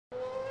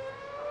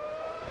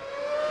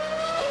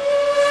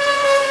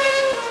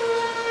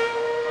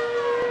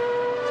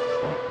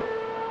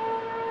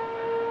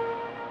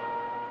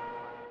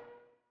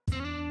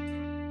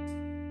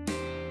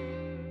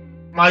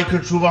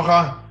Michael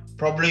Schumacher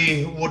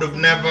probably would have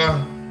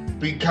never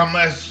become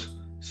as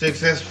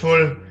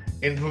successful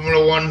in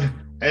Formula One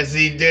as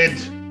he did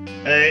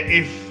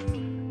if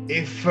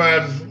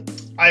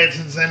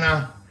Ayrton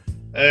Senna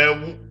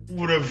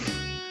would have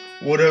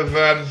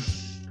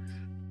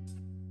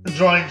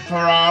joined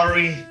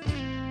Ferrari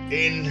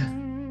in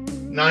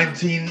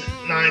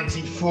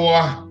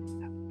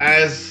 1994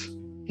 as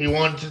he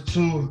wanted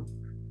to,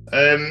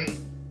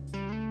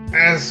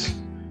 as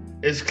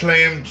is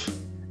claimed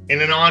in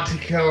an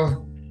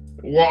article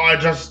what I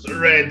just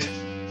read.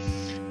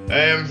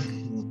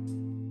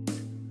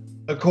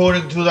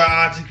 According to the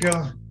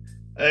article,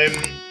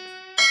 Ayrton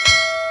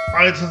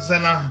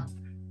Senna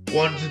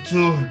wanted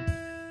to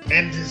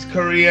end his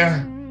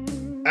career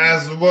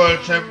as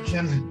world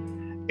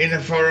champion in a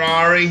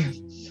Ferrari,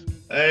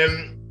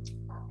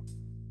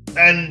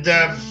 and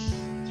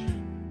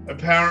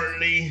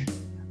apparently,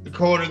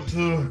 according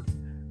to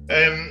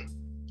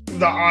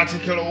the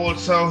article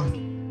also,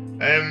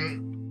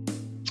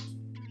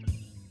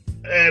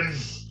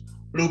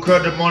 Luca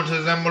de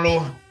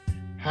Montezemolo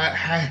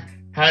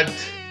had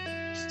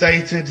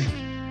stated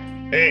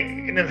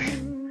in a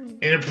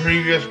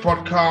previous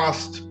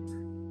podcast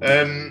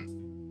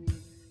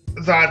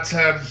that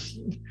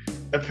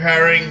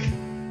pairing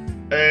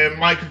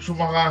Michael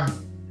Schumacher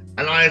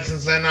and Ayrton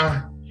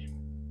Senna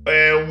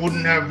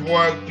wouldn't have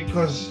worked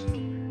because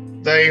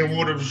they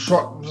would have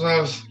shot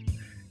themselves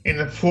in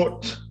the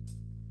foot.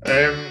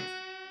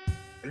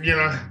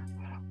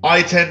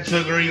 I tend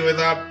to agree with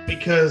that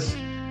because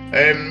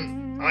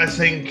I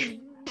think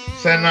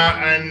Senna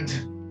and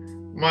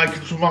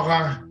Michael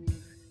Schumacher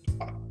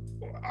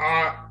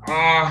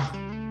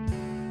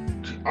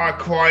are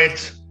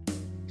quite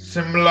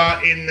similar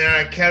in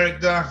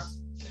character,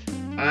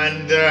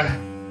 and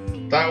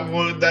that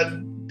would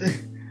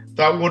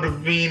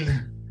have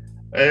been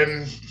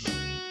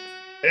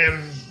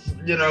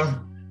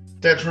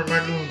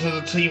detrimental to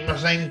the team, I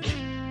think,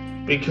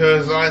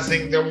 because I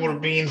think there would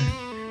have been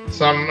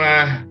some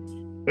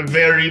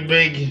very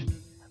big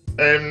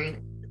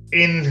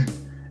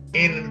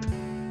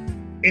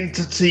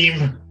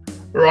inter-team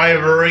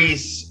rivalry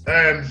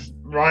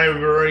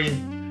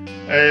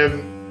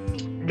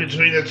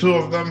between the two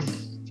of them.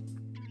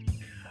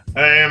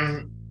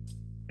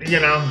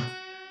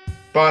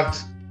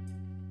 But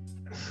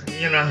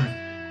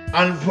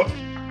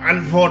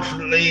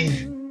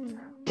unfortunately,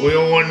 we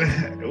all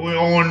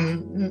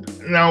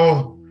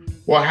know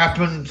what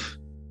happened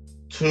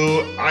to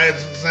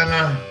Ayrton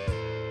Senna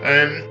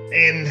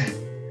in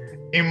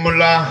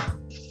Imola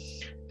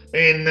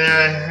in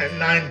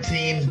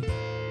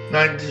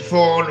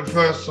 1994 on the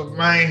 1st of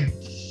May.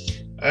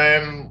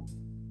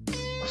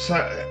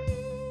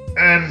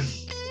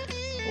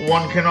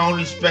 One can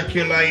only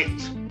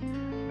speculate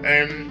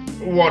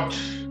what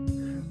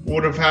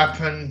would have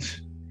happened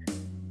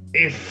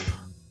if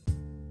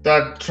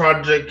that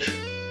tragic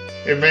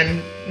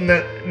event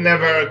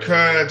never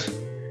occurred.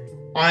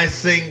 I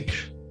think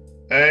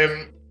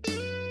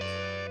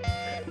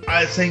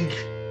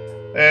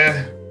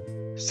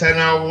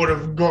Senna would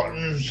have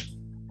gotten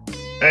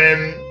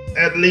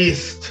at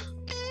least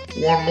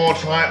one more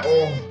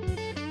title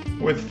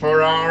with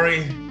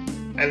Ferrari,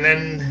 and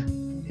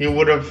then he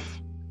would have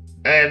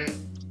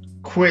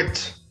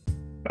quit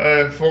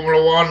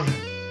Formula One,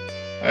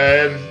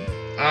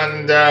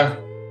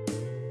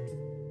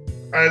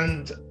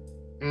 and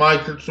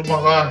Michael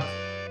Schumacher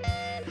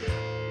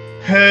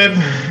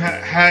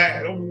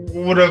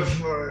would have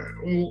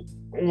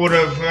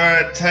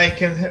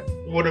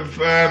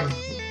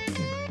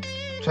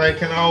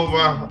taken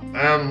over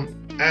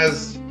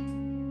as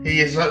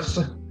he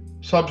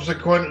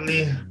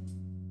subsequently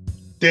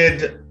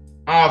did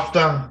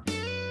after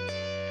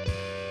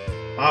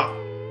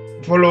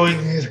following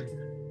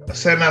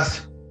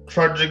Senna's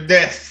tragic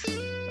death.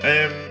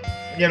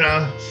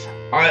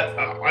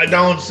 I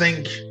don't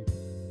think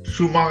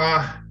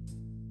Schumacher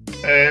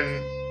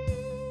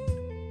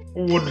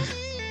would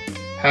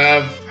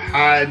have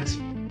had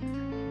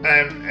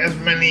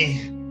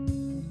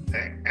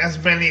as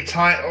many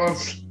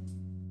titles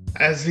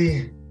as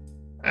he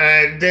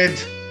did,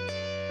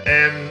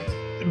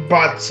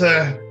 but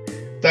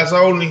that's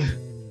only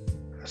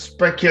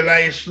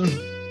speculation.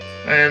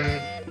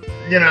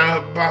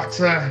 But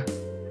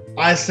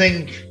I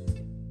think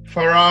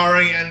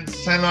Ferrari and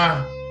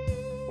Senna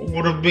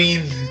would have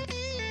been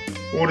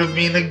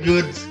a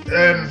good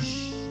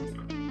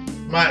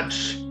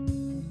match,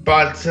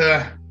 but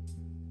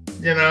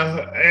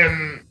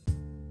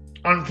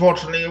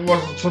unfortunately it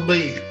wasn't to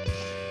be.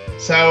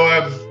 So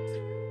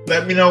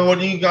let me know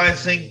what you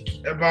guys think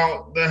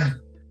about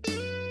the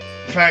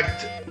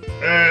fact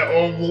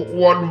or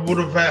what would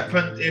have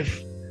happened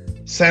if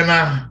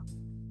Senna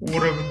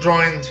would have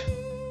joined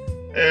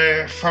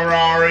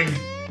Ferrari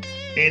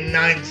in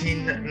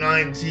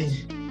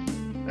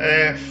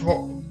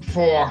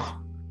 1994.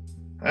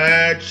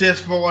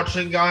 Cheers for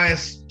watching,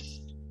 guys.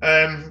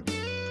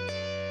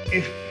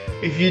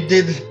 If you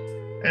did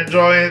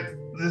enjoy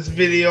this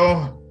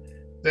video,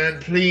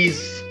 then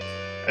please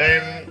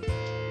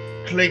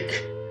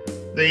click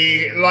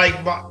the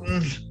like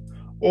button.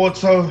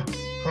 Also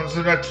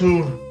consider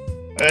to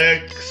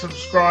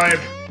subscribe,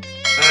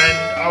 and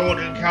I would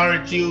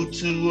encourage you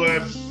to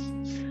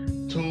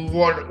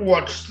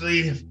watch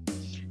the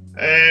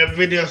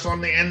videos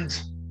on the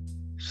end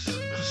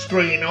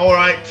screen. All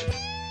right,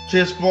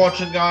 cheers for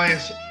watching,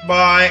 guys.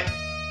 Bye.